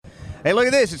Hey, look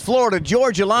at this. It's Florida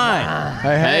Georgia line.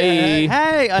 Hey.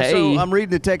 So I'm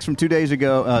reading the text from 2 days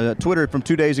ago, Twitter from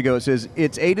 2 days ago. It says,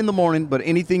 it's 8 in the morning, but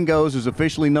anything goes is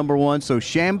officially number one. So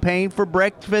champagne for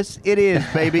breakfast it is,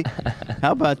 baby.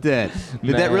 How about that?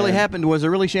 Did that really happen? Was there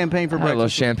really champagne for I had a little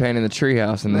breakfast? champagne in the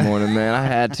treehouse in the morning, man. I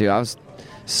had to. I was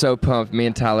so pumped. Me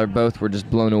and Tyler both were just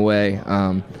blown away.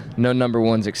 No number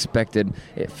ones expected.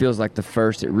 It feels like the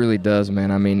first. It really does,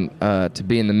 man. I mean, to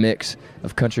be in the mix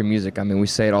of country music, I mean, we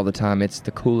say it all the time. It's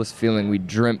the coolest feeling. We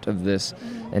dreamt of this.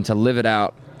 And to live it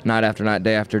out night after night,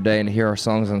 day after day, and to hear our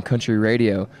songs on country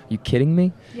radio. You kidding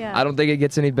me? Yeah. I don't think it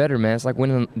gets any better, man. It's like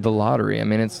winning the lottery. I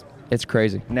mean, it's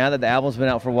crazy. Now that the album's been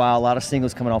out for a while, a lot of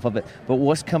singles coming off of it, but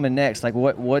what's coming next? Like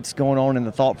what's going on in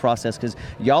the thought process? Because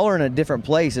y'all are in a different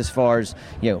place as far as,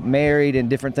 married and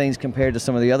different things compared to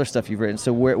some of the other stuff you've written.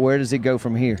 So where does it go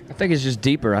from here? I think it's just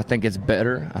deeper. I think it's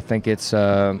better. I think it's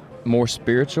more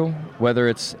spiritual. Whether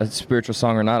it's a spiritual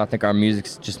song or not, I think our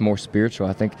music's just more spiritual.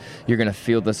 I think you're going to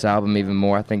feel this album even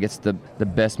more. I think it's the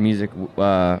best music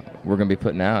we're going to be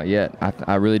putting out yet.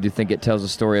 I really do think it tells the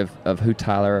story of who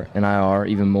Tyler and I are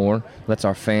even more, lets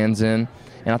our fans in.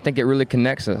 And I think it really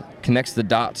connects the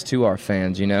dots to our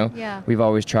fans, Yeah. We've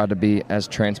always tried to be as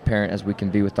transparent as we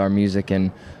can be with our music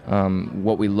and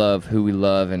what we love, who we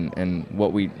love, and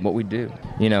what we do.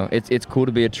 It's cool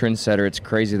to be a trendsetter. It's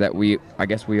crazy that I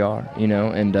guess we are,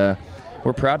 and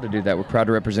we're proud to do that. We're proud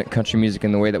to represent country music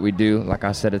in the way that we do. Like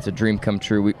I said, it's a dream come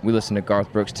true. We listen to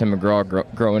Garth Brooks, Tim McGraw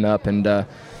growing up, and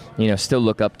still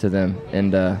look up to them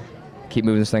and keep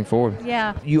moving this thing forward.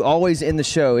 Yeah. You always in the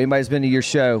show, anybody's been to your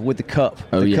show, with the cup.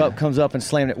 The cup comes up and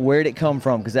slammed it. Where did it come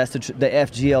from? Because that's the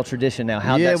FGL tradition now.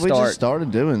 How'd that start? We just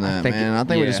started doing that, man. I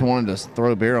think we just wanted to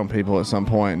throw beer on people at some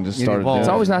point and just started doing it. It's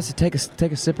always nice to take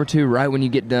a sip or two right when you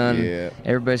get done. Yeah.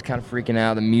 Everybody's kind of freaking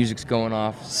out. The music's going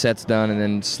off, set's done, and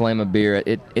then slam a beer.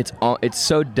 It's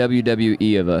so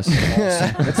WWE of us.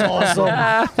 That's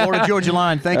awesome. Florida Georgia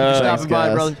line. Thank you for stopping by,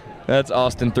 guys. brother. That's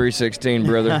Austin 316,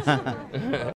 brother.